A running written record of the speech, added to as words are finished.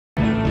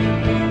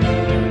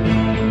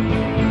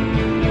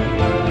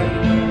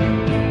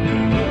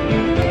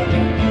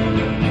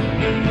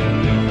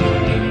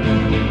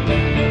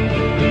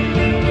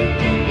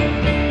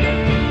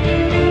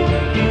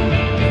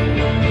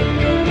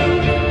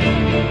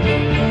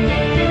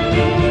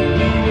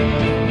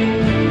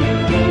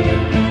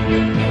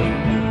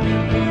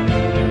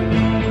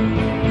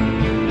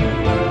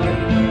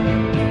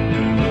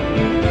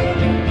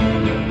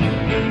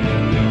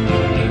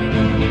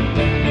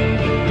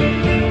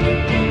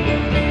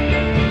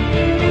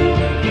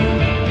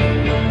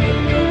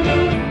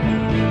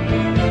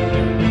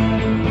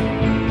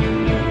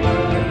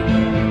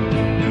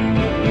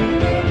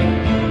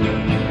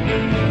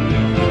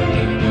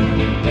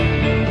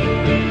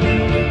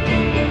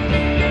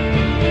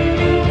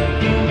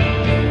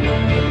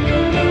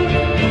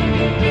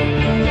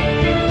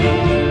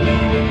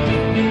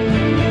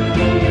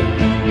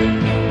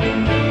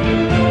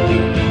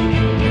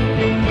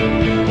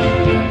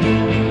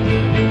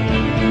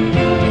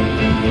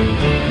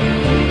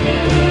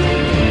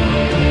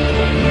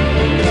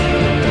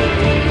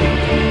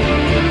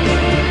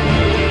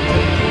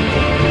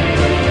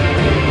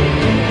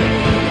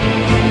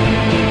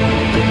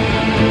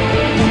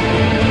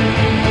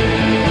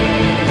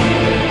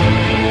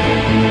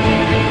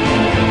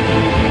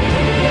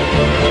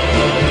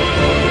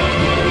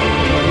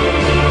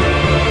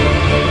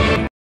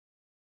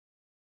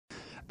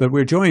But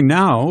we're joined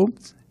now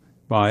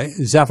by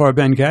Zafar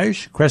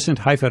Benkash,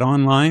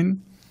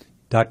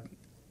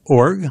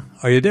 crescent-online.org.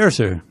 Are you there,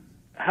 sir?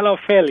 Hello,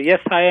 Phil.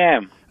 Yes, I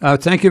am.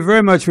 Thank you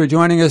very much for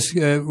joining us.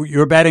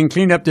 You're batting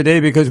cleanup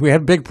today because we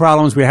have big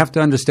problems we have to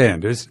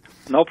understand.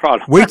 No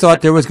problem. We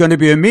thought there was going to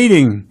be a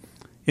meeting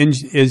in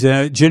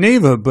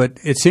Geneva, but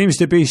it seems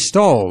to be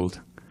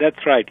stalled.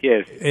 That's right,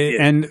 yes.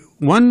 And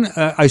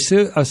I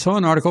saw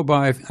an article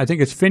by, I think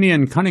it's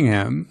Finian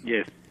Cunningham,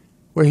 yes,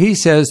 where he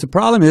says the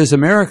problem is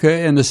America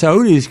and the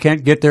Saudis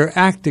can't get their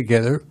act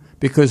together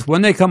because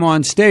when they come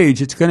on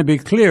stage, it's going to be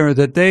clear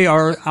that they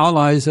are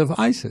allies of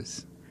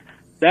ISIS.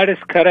 That is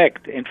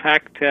correct. In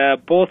fact,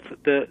 both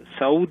the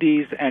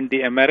Saudis and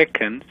the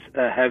Americans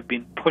have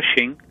been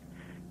pushing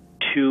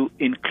to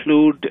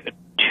include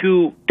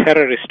two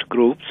terrorist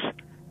groups.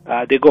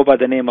 They go by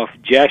the name of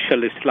Jaish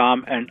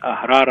al-Islam and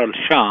Ahrar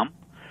al-Sham.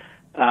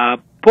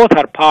 Both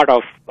are part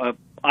of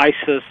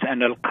ISIS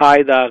and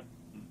al-Qaeda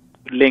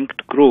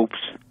linked groups.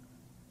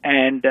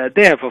 And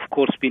they have, of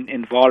course, been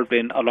involved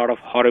in a lot of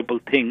horrible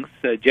things.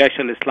 Jaish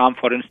al-Islam,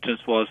 for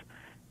instance, was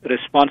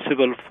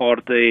responsible for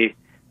the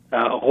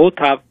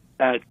Ghouta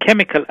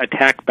chemical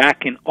attack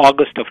back in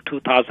August of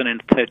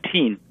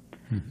 2013,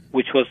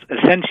 which was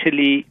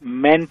essentially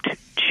meant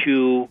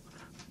to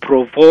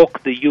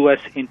provoke the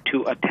U.S.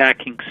 into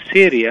attacking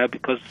Syria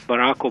because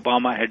Barack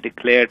Obama had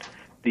declared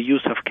the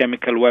use of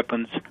chemical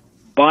weapons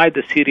by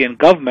the Syrian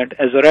government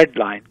as a red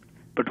line.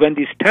 But when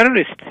these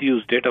terrorists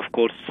used it, of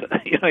course,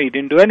 he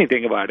didn't do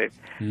anything about it.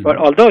 But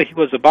although he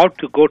was about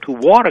to go to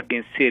war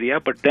against Syria,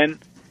 but then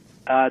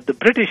the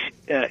British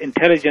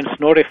intelligence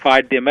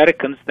notified the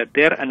Americans that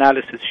their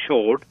analysis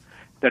showed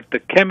that the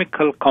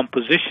chemical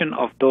composition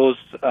of those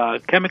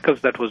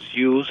chemicals that was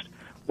used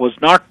was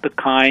not the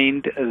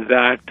kind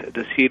that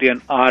the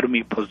Syrian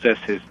army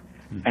possesses,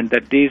 and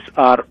that these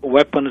are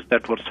weapons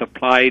that were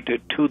supplied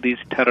to these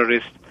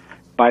terrorists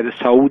by the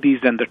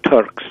Saudis and the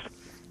Turks.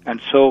 And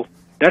so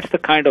that's the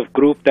kind of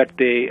group that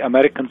the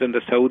Americans and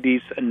the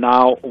Saudis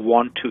now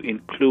want to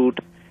include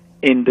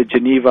in the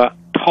Geneva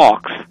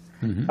talks,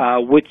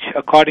 which,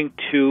 according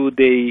to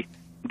the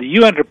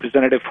UN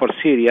representative for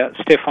Syria,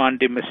 Stefan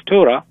de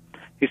Mistura,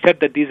 he said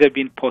that these have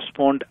been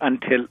postponed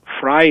until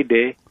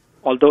Friday,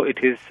 although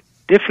it is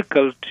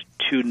difficult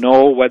to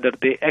know whether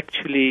they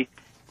actually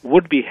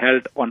would be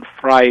held on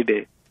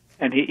Friday.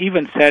 And he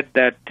even said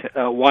that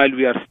while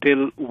we are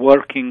still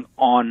working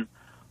on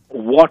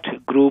what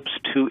groups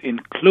to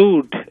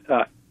include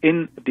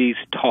in these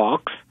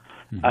talks,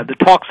 the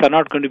talks are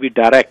not going to be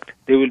direct.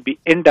 They will be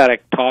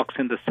indirect talks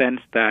in the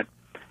sense that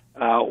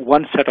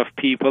one set of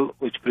people,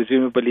 which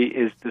presumably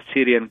is the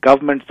Syrian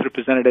government's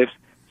representatives,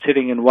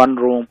 sitting in one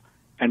room,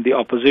 and the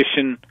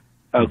opposition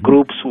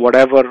groups,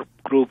 whatever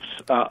groups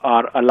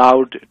are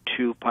allowed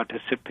to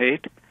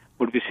participate,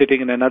 would be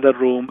sitting in another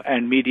room,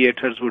 and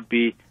mediators would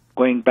be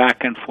going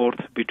back and forth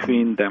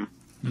between them.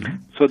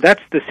 So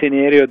that's the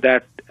scenario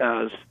that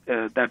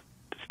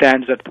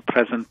stands at the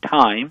present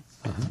time.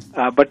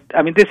 But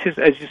I mean, this is,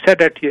 as you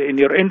said in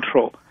your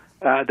intro,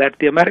 that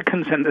the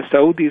Americans and the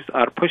Saudis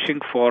are pushing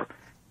for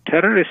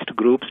terrorist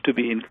groups to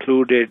be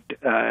included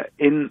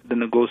in the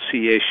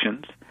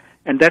negotiations,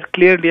 and that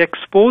clearly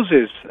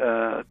exposes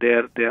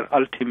their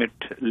ultimate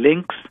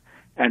links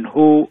and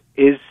who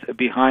is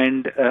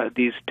behind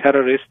these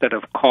terrorists that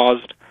have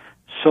caused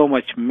so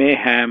much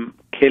mayhem,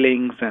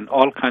 killings, and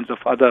all kinds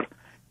of other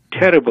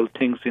terrible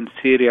things in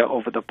Syria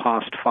over the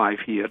past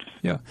 5 years.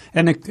 Yeah,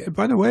 and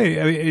by the way,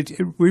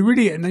 we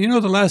really,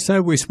 the last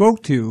time we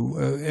spoke to you,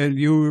 and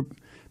you were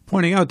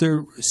pointing out there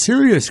are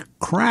serious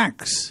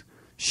cracks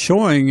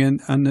showing,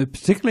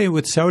 particularly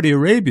with Saudi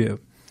Arabia.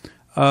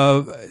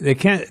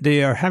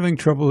 They are having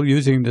trouble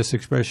using this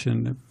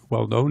expression,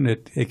 well known,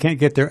 that they can't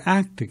get their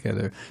act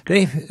together.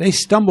 They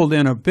stumbled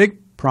in a big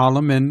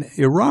problem in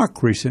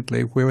Iraq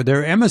recently, where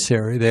their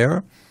emissary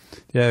there,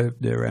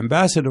 their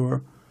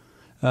ambassador,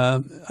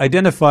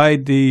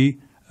 identified the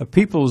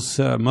People's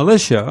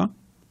Militia,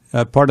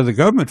 part of the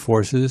government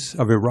forces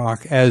of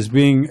Iraq, as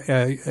being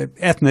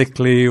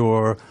ethnically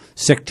or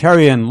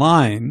sectarian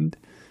lined,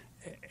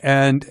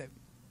 and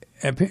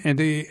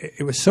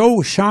it was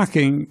so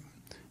shocking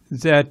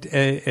that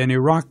in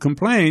Iraq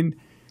complained,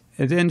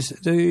 and then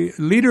the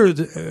leader,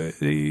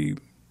 the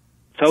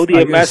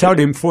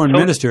Saudi foreign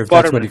minister, if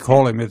that's what he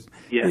called him,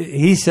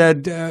 he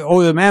said,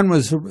 the man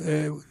was,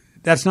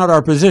 that's not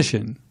our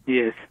position.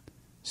 Yes.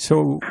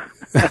 So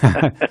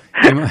I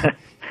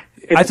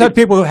thought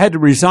people had to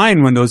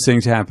resign when those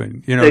things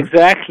happen.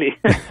 Exactly.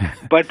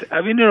 But,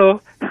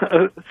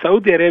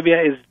 Saudi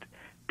Arabia is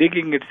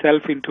digging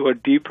itself into a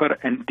deeper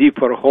and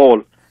deeper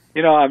hole.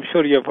 I'm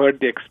sure you've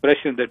heard the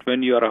expression that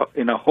when you are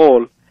in a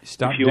hole,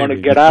 if you want to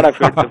get out of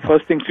it, the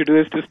first thing to do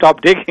is to stop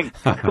digging.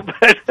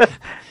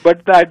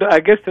 but I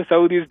guess the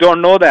Saudis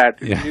don't know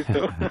that. Yeah.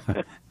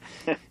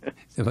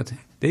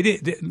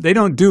 They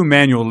don't do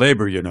manual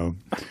labor,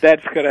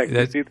 That's correct.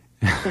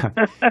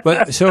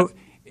 But so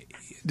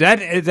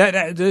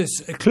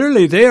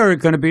clearly they're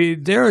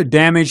a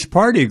damaged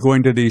party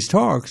going to these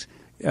talks.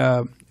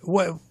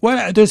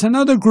 There's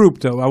another group,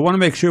 though. I want to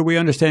make sure we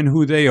understand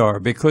who they are,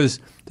 because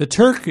the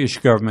Turkish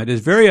government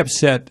is very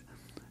upset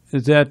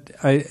that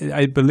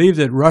I believe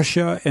that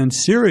Russia and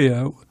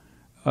Syria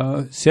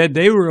said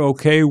they were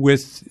okay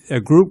with a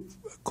group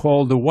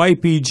called the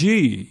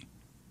YPG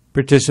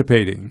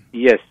participating.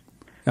 Yes.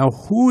 Now,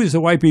 who is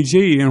the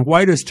YPG, and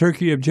why does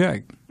Turkey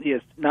object?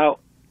 Yes. Now,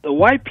 the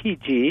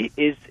YPG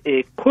is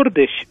a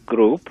Kurdish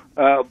group,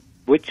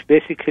 which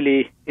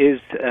basically is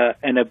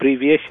an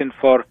abbreviation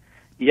for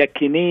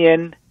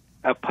Yakinian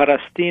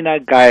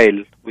Parastina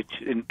Gail, which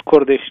in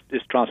Kurdish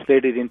is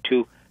translated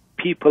into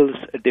People's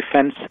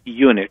Defense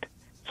Unit.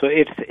 So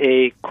it's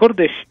a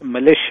Kurdish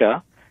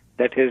militia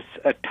that is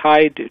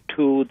tied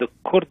to the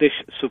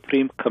Kurdish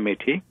Supreme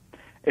Committee.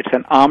 It's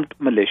an armed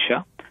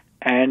militia,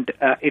 and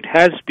it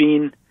has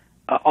been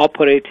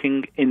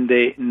operating in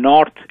the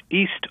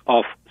northeast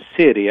of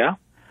Syria,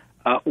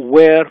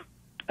 where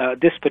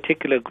this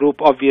particular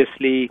group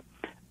obviously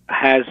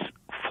has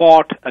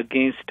fought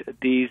against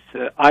these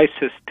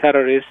ISIS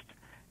terrorists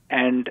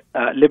and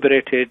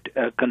liberated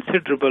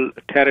considerable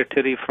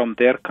territory from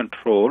their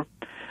control.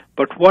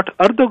 But what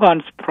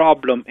Erdogan's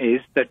problem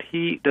is that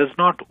he does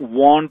not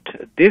want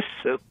this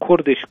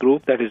Kurdish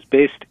group that is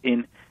based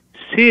in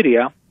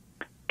Syria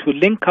to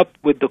link up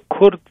with the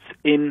Kurds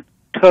in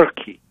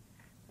Turkey,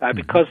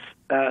 because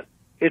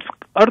it's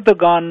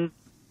Erdogan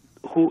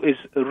who is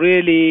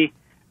really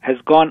has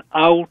gone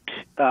out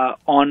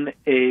on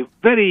a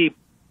very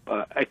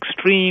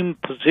extreme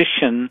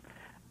position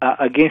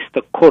against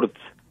the Kurds.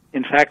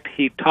 In fact,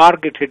 he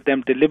targeted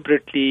them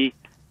deliberately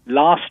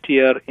last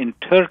year in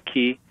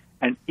Turkey,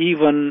 and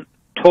even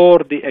tore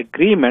the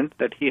agreement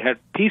that he had,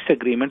 peace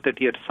agreement that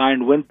he had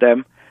signed with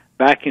them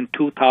back in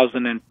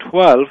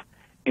 2012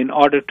 in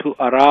order to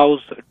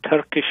arouse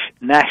Turkish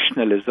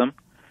nationalism.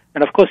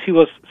 And of course, he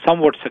was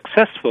somewhat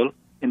successful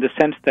in the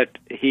sense that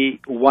he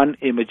won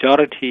a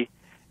majority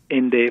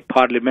in the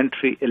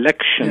parliamentary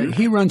election. Yeah,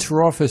 he runs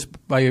for office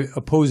by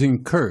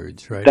opposing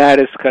Kurds, right? That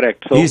is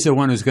correct. So he's the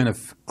one who's going to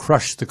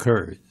crush the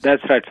Kurds.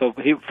 That's right. So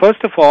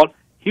first of all,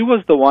 he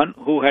was the one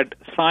who had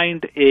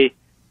signed a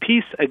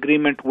peace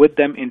agreement with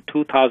them in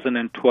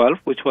 2012,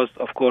 which was,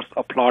 of course,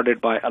 applauded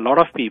by a lot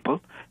of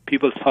people.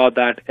 People saw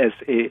that as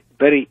a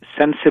very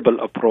sensible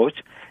approach.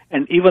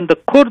 And even the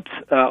Kurds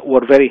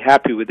were very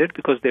happy with it,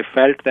 because they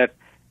felt that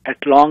at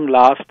long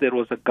last there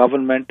was a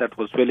government that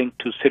was willing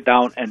to sit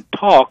down and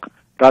talk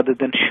rather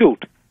than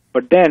shoot.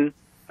 But then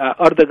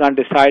Erdogan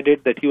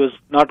decided that he was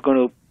not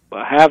going to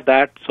have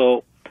that,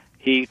 so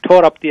he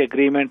tore up the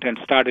agreement and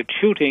started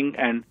shooting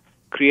and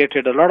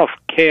created a lot of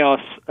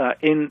chaos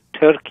in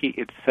Turkey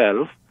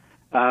itself.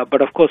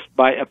 But of course,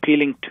 by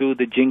appealing to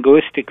the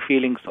jingoistic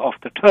feelings of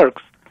the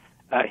Turks,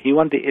 he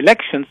won the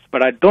elections.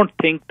 But I don't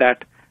think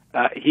that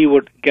he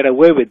would get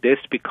away with this,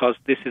 because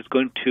this is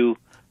going to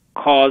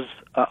cause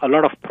a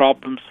lot of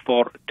problems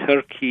for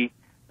Turkey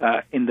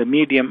in the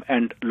medium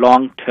and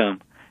long term.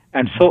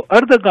 And so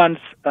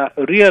Erdogan's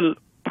real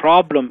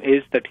problem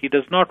is that he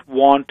does not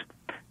want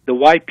the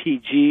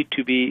YPG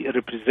to be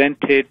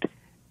represented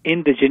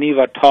in the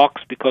Geneva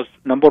talks, because,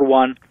 number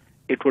one,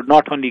 it would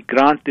not only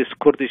grant this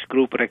Kurdish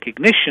group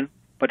recognition,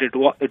 but it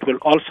will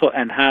also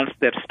enhance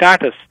their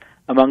status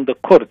among the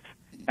Kurds.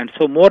 And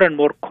so more and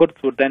more Kurds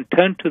would then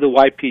turn to the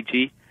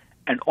YPG,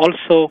 and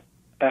also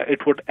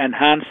it would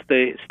enhance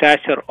the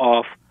stature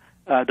of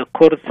the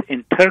Kurds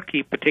in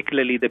Turkey,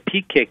 particularly the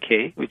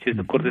PKK, which is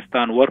the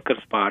Kurdistan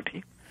Workers'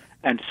 Party.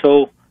 And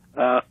so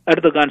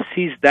Erdogan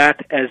sees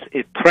that as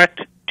a threat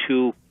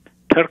to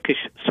Turkish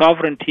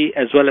sovereignty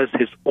as well as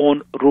his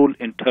own rule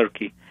in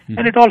Turkey.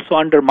 And it also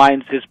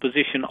undermines his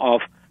position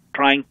of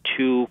trying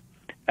to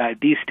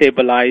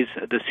destabilize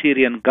the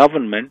Syrian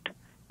government,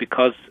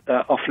 because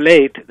of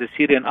late the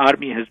Syrian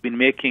army has been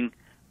making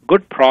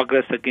good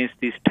progress against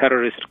these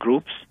terrorist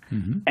groups.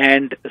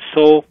 And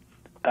so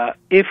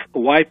if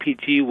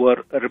YPG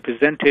were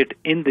represented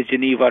in the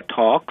Geneva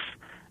talks,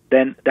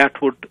 then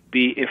that would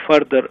be a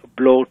further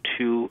blow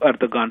to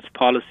Erdogan's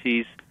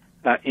policies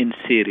in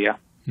Syria.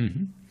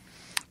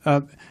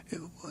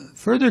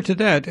 Further to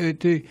that,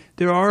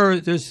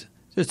 there's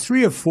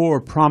 3 or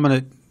 4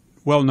 prominent,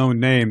 well-known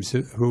names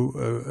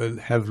who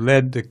have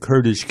led the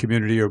Kurdish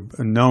community or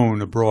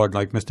known abroad,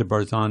 like Mr.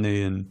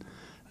 Barzani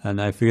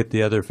and I forget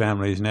the other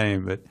family's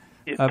name, but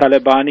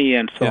Talabani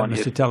and so on. Mr.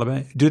 Yes.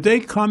 Talabani. Do they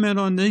comment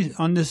on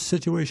this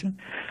situation?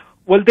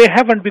 Well, they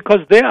haven't, because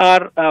they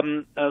are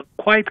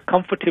quite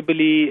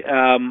comfortably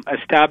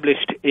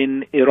established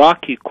in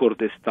Iraqi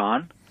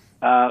Kurdistan.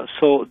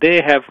 So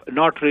they have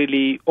not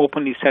really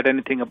openly said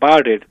anything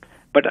about it.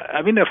 But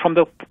I mean, from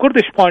the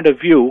Kurdish point of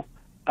view,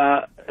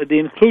 the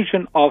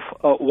inclusion of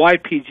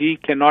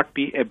YPG cannot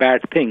be a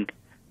bad thing,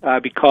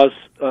 because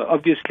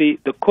obviously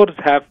the Kurds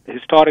have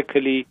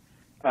historically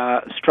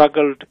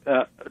struggled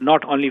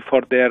not only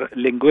for their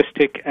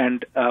linguistic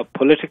and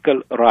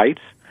political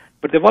rights,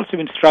 but they've also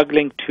been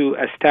struggling to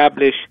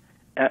establish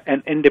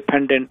an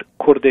independent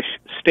Kurdish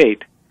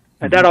state.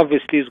 And that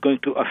obviously is going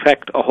to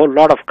affect a whole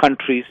lot of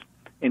countries,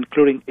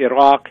 including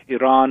Iraq,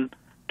 Iran,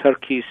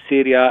 Turkey,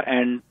 Syria,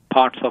 and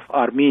parts of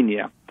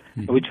Armenia.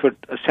 which would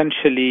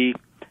essentially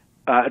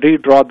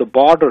redraw the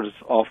borders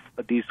of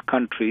these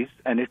countries,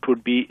 and it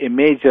would be a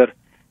major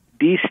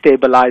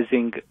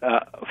destabilizing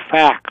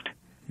fact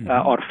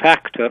or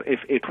factor if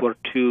it were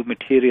to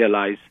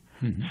materialize.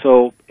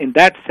 So in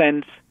that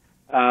sense,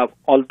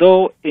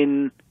 although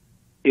in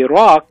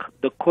Iraq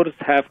the Kurds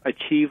have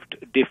achieved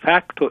de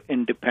facto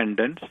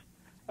independence,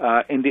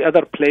 in the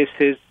other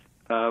places,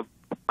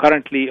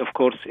 currently, of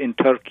course, in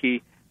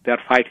Turkey, they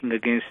are fighting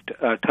against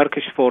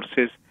Turkish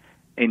forces.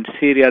 In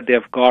Syria, they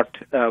have got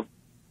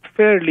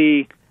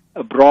fairly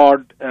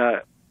broad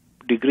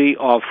degree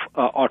of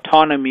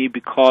autonomy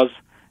because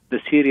the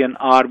Syrian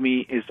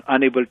army is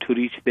unable to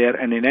reach there,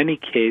 and in any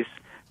case,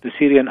 the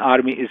Syrian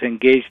army is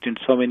engaged in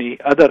so many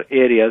other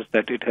areas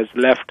that it has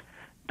left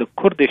the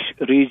Kurdish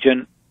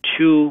region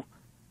to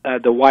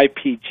the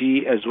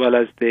YPG as well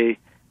as the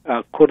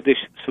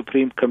Kurdish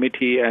Supreme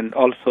Committee, and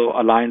also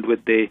aligned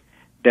with the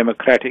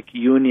Democratic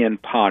Union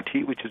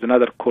Party, which is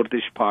another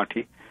Kurdish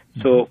party.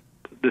 So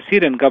the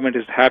Syrian government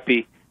is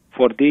happy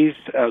for these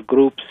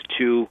groups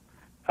to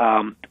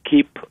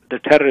keep the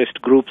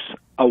terrorist groups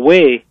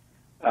away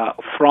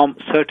from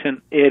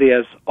certain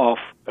areas of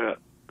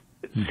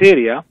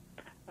Syria,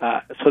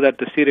 so that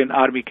the Syrian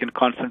army can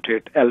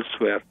concentrate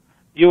elsewhere.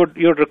 You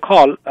would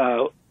recall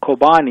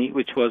Kobani,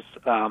 which was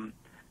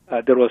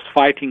there was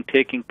fighting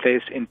taking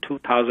place in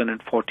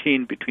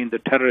 2014 between the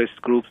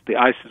terrorist groups, the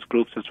ISIS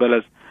groups, as well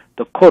as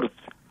the Kurds,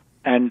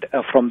 and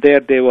from there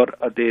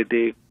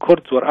the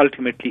Kurds were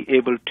ultimately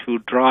able to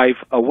drive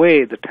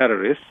away the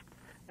terrorists,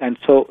 and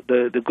so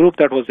the group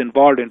that was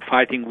involved in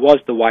fighting was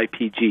the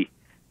YPG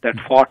that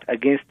fought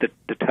against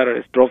the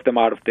terrorists, drove them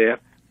out of there.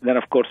 And then,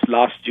 of course,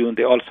 last June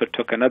they also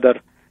took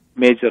another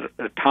major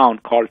town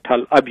called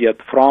Tal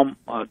Abyad from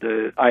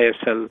the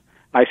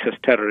ISIS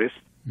terrorists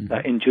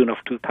in June of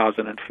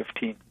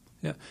 2015.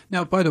 Yeah.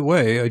 Now, by the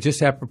way,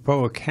 just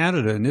apropos of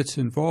Canada and its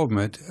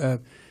involvement,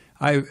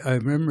 I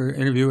remember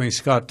interviewing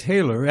Scott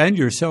Taylor and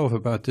yourself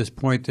about this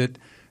point that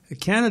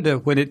Canada,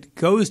 when it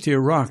goes to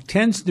Iraq,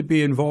 tends to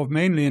be involved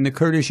mainly in the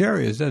Kurdish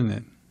areas, doesn't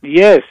it?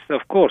 Yes,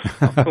 of course.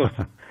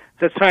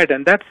 That's right,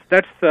 and that's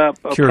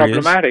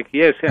problematic.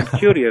 Yes, and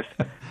curious,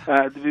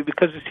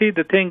 because you see,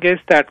 the thing is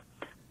that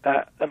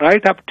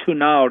right up to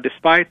now,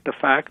 despite the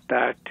fact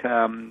that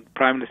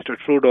Prime Minister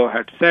Trudeau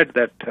had said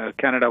that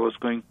Canada was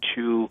going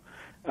to,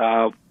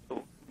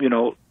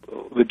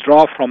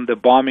 withdraw from the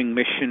bombing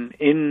mission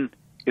in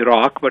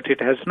Iraq, but it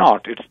has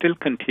not. It's still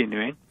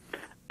continuing,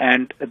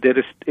 and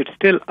it's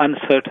still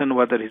uncertain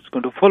whether he's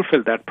going to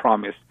fulfill that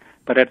promise.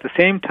 But at the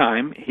same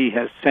time, he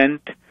has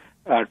sent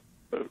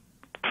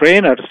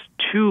trainers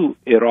to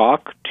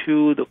Iraq,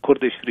 to the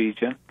Kurdish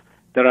region.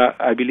 There are,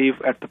 I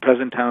believe, at the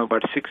present time,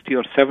 about 60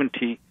 or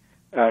 70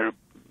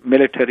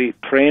 military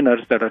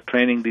trainers that are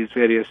training these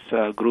various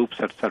groups,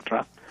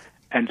 etc.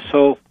 And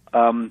so,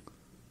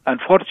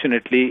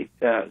 unfortunately,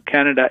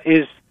 Canada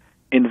is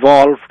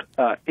involved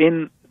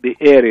in the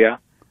area,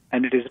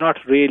 and it is not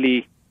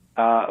really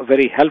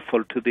very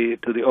helpful to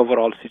the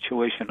overall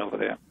situation over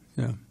there.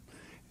 Yeah.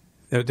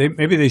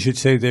 Maybe they should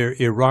say their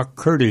Iraq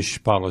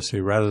Kurdish policy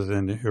rather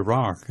than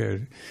Iraq.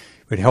 It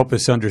would help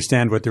us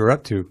understand what they're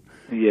up to.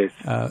 Yes.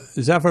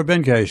 Zafar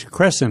Benkesh,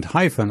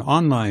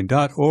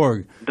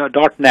 crescent-online.org.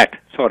 .net,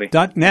 sorry.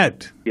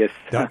 .net. Yes.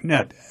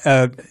 .net.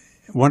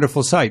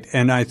 Wonderful site,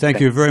 and I thank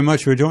you very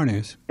much for joining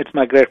us. It's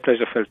my great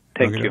pleasure, Phil.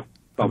 Thank you.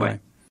 Bye-bye.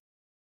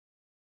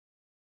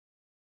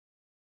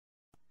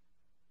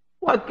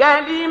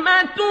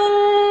 وكلمة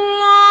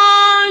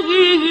الله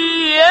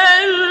هي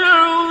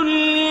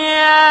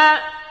العليا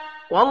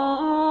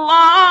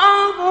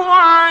والله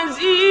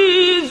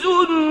عزيز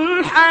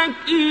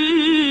حكيم.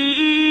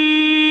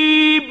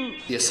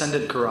 The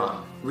Ascended Quran,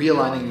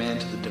 realigning man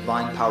to the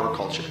divine power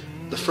culture.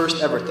 The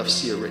first ever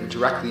tafsir written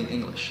directly in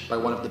English by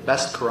one of the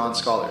best Quran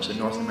scholars in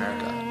North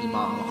America,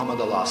 Imam Muhammad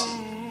Al-Asi.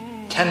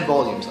 10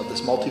 volumes of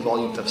this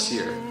multi-volume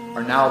tafsir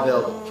are now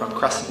available from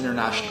Crescent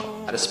International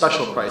at a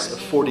special price of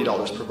 $40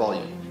 per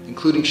volume,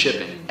 including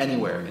shipping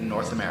anywhere in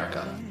North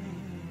America.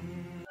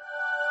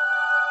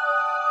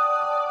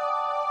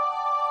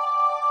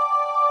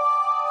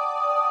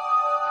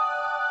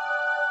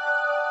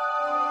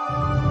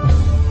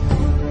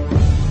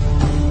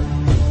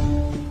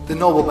 The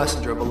noble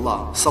messenger of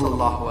Allah,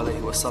 sallallahu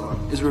alaihi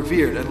wasallam, is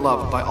revered and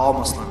loved by all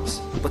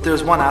Muslims, but there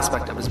is one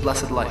aspect of his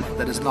blessed life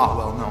that is not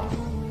well known,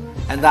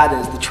 and that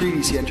is the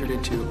treaties he entered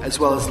into, as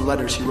well as the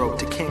letters he wrote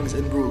to kings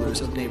and rulers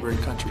of neighboring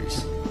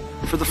countries.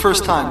 For the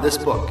first time, this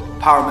book,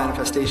 Power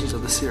Manifestations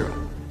of the Seerah,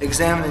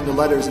 examining the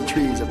letters and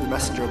treaties of the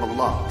Messenger of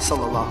Allah,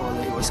 sallallahu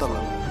alaihi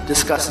wasallam,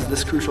 discusses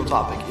this crucial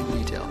topic in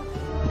detail.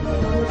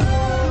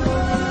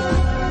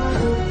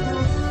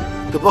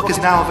 The book is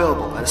now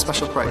available at a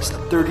special price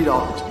of $30,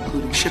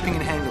 including shipping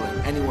and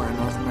handling anywhere in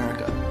North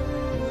America.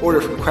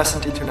 Order from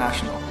Crescent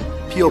International,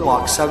 P.O.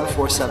 Box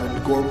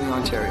 747, Gormley,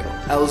 Ontario,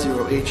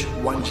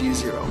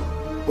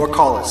 L0H1G0, or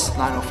call us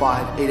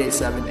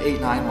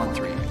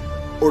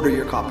 905-887-8913. Order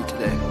your copy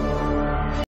today.